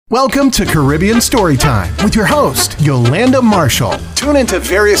Welcome to Caribbean Storytime with your host, Yolanda Marshall. Tune into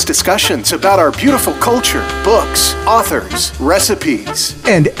various discussions about our beautiful culture, books, authors, recipes,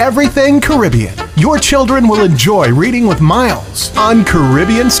 and everything Caribbean. Your children will enjoy reading with Miles on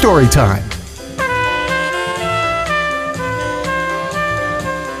Caribbean Storytime.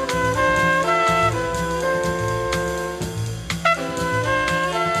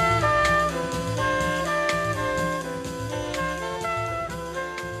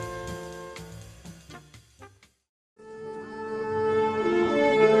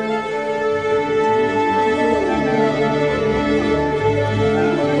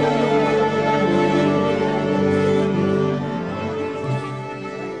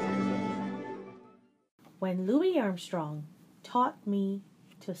 When Louis Armstrong taught me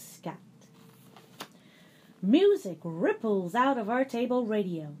to scat. Music ripples out of our table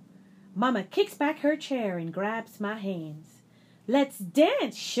radio. Mama kicks back her chair and grabs my hands. "Let's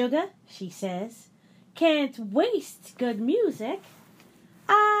dance, sugar," she says. "Can't waste good music."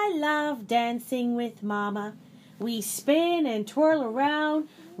 I love dancing with Mama. We spin and twirl around,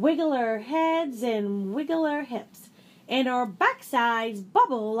 wiggle our heads and wiggle our hips, and our backsides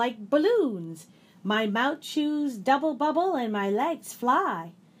bubble like balloons. My mouth chews double bubble and my legs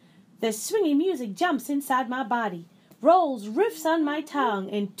fly. The swinging music jumps inside my body, rolls riffs on my tongue,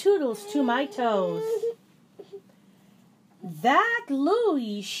 and toodles to my toes. "That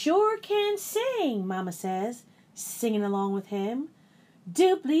Louis sure can sing," Mama says, singing along with him.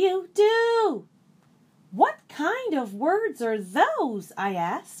 "Doobly-oo-doo." "What kind of words are those?" I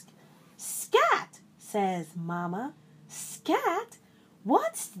ask. "Scat," says Mama. "Scat?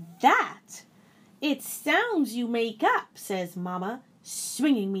 What's that?" "It's sounds you make up," says Mama,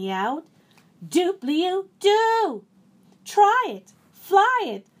 swinging me out. "Doobly-oo-doo. Try it,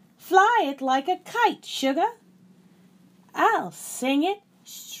 fly it like a kite, sugar." "I'll sing it,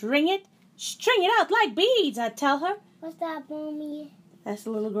 string it out like beads," I tell her. What's that, Mommy? That's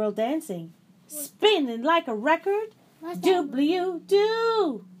the little girl dancing. "Spinning like a record, What's that,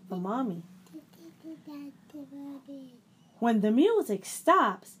 doobly-oo-doo," for Mommy. When the music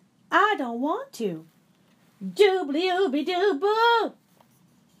stops, I don't want to. Doobly-ooby-doo-boo.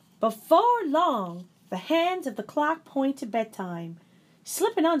 Before long, the hands of the clock point to bedtime.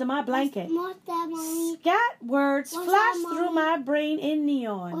 Slipping under my blanket, What's that, Mommy? scat words What's flash that, through Mommy? my brain in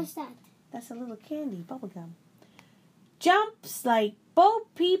neon. What's that? That's a little candy, bubblegum. Jumps like Bo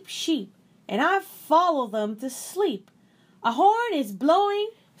Peep sheep, and I follow them to sleep. A horn is blowing,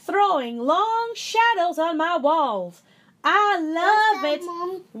 throwing long shadows on my walls. I love What's it. that,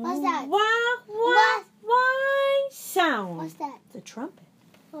 Mommy? What's that? Why sound? What's that? The trumpet.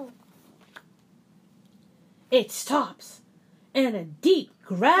 Oh. It stops, and a deep,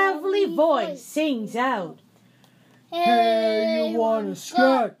 gravelly voice sings out. Hey, you wanna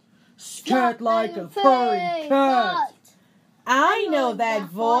scat? Scat like a furry cat. I know that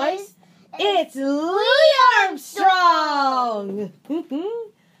voice. It's Louis Armstrong.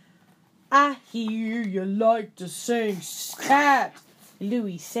 "I hear you like to sing scat,"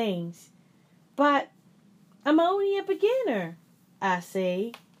 Louis sings. "But I'm only a beginner," I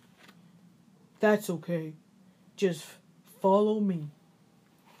say. "That's okay. Just follow me."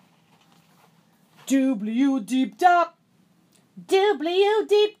 Doobly-oo-deep-dop,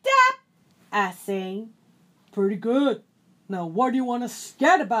 doobly-oo-deep-dop, I sing. "Pretty good. Now what do you want to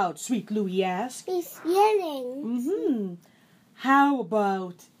scat about?" sweet Louis asks. He's yelling. How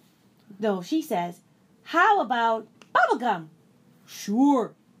about... No, she says, "How about bubblegum?"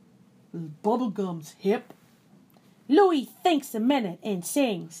 "Sure. Bubblegum's hip." Louis thinks a minute and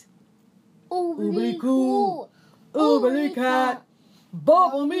sings. Oobly cool, oobly cat,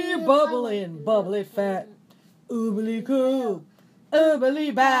 bubble me bubbling, bubbly fat. Oobly cool,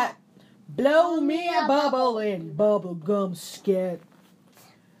 oobly bat, blow me a bubble in bubblegum scat.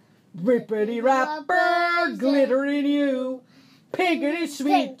 Rippity rapper, glittering you, pinkety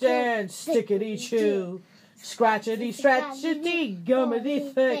sweet and stickety chew, scratchety stretchety, gummity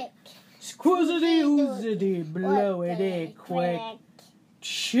thick, squoozity oozity, blowity quick,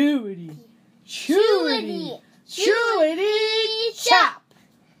 chewity, chewity, chewity chop,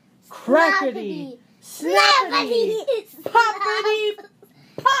 crackety, snappity, poppity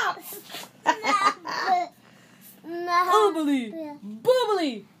pop. Oobly,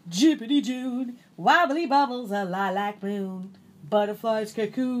 boobly, jippity June, wobbly bubbles a lilac moon, butterfly's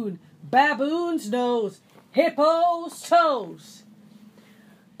cocoon, baboon's nose, hippo's toes.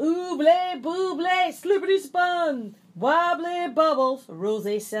 Ooble, booble, slippity spun, wobbly bubbles,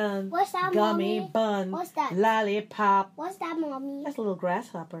 rosy sun, What's that, gummy Mommy? bun, What's that? lollipop. What's that, Mommy? That's a little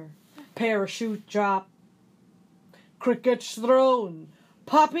grasshopper. Parachute drop, crickets thrown,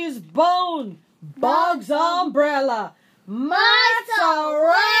 Poppy's bone, Bog's umbrella, mozzarella.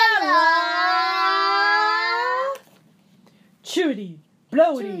 Chooty,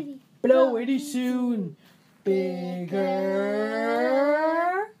 bloaty, blow-itty soon. Bigger,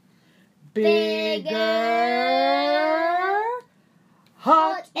 bigger,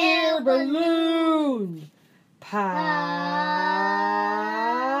 hot air balloon. Pop,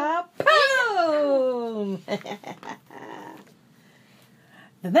 boom.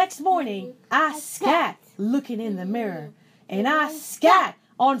 The next morning, I scat looking in the mirror, and I scat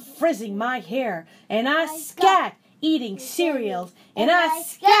on frizzing my hair, and I scat eating cereals, and I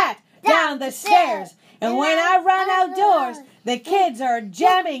scat down the stairs. And when I run outdoors, the kids are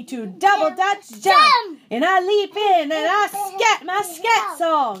jamming to double dutch jump. And I leap in and I scat my scat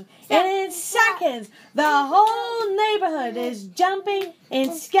song. And in seconds, the whole neighborhood is jumping and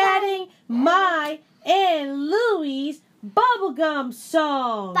scatting my and Louie's bubblegum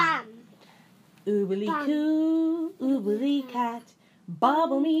song. Bam. Oobly-coo, oobly-cat,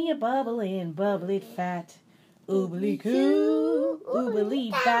 bubble me a bubble and bubble it fat. Oobly-coo,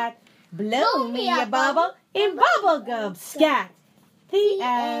 oobly-bat, blow me a bubble in bubblegum scat. The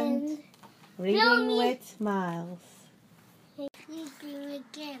end. Reading with smiles. Read it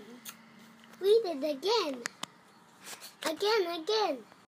again. Read it again. Again.